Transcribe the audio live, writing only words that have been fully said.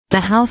The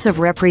House of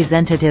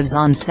Representatives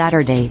on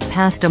Saturday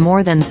passed a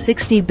more than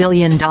 $60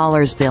 billion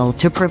bill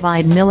to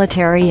provide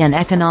military and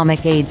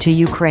economic aid to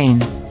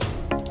Ukraine.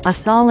 A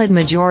solid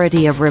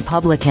majority of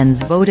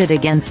Republicans voted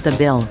against the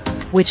bill,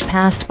 which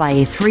passed by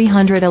a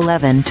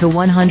 311 to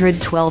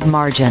 112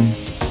 margin.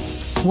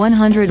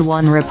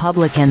 101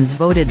 Republicans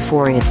voted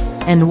for it,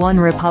 and one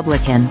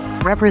Republican,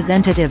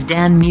 Representative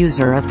Dan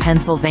Mueser of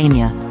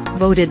Pennsylvania,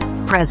 voted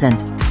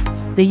present.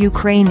 The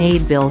Ukraine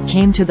aid bill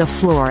came to the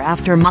floor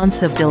after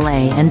months of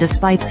delay and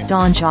despite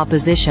staunch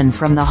opposition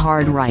from the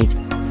hard right,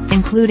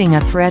 including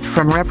a threat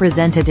from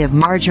Representative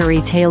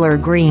Marjorie Taylor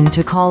Greene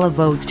to call a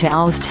vote to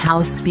oust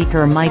House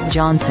Speaker Mike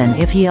Johnson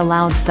if he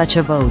allowed such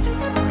a vote.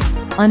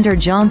 Under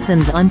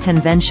Johnson's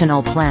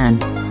unconventional plan,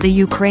 the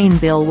Ukraine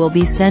bill will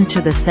be sent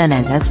to the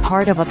Senate as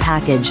part of a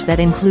package that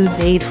includes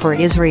aid for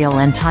Israel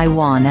and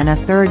Taiwan and a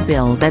third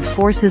bill that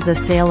forces a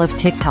sale of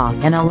TikTok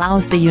and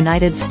allows the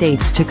United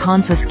States to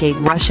confiscate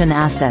Russian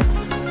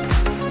assets.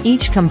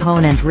 Each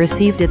component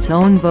received its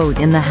own vote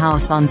in the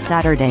House on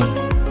Saturday.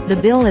 The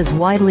bill is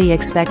widely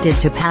expected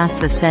to pass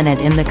the Senate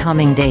in the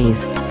coming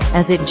days,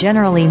 as it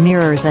generally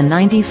mirrors a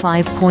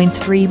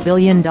 $95.3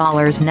 billion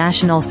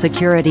national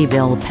security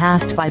bill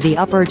passed by the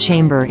upper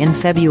chamber in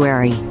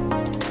February.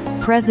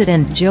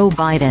 President Joe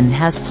Biden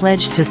has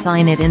pledged to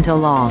sign it into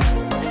law.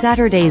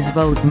 Saturday's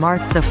vote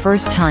marked the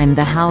first time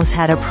the House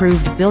had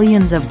approved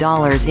billions of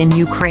dollars in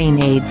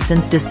Ukraine aid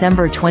since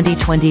December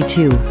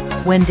 2022,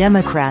 when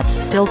Democrats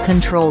still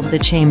controlled the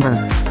chamber.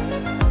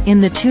 In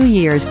the 2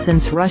 years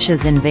since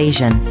Russia's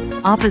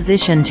invasion,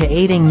 opposition to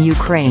aiding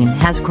Ukraine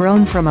has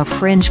grown from a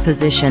fringe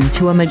position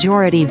to a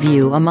majority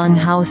view among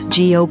House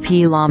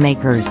GOP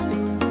lawmakers.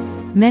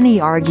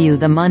 Many argue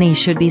the money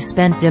should be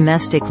spent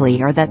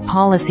domestically or that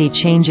policy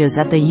changes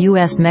at the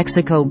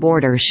U.S.-Mexico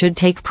border should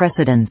take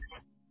precedence.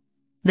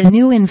 The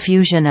new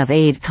infusion of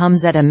aid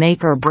comes at a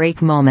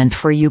make-or-break moment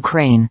for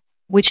Ukraine,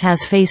 which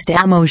has faced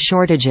ammo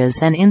shortages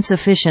and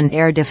insufficient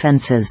air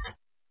defenses.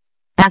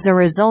 As a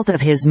result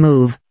of his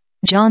move,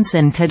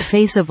 Johnson could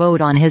face a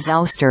vote on his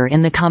ouster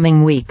in the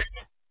coming weeks.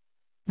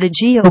 The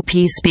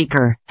GOP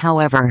speaker,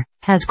 however,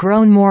 has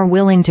grown more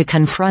willing to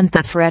confront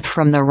the threat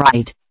from the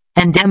right,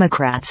 and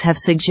Democrats have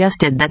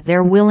suggested that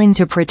they're willing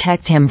to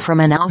protect him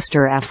from an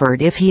ouster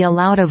effort if he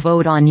allowed a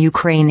vote on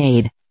Ukraine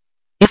aid.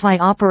 "If I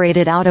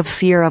operated out of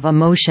fear of a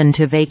motion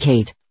to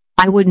vacate,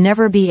 I would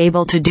never be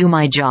able to do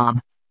my job,"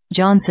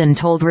 Johnson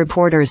told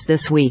reporters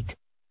this week.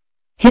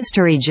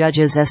 "History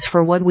judges us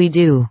for what we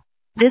do.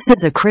 This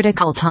is a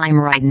critical time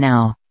right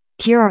now.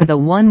 Here are the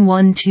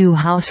 112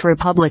 House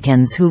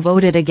Republicans who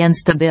voted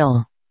against the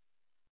bill.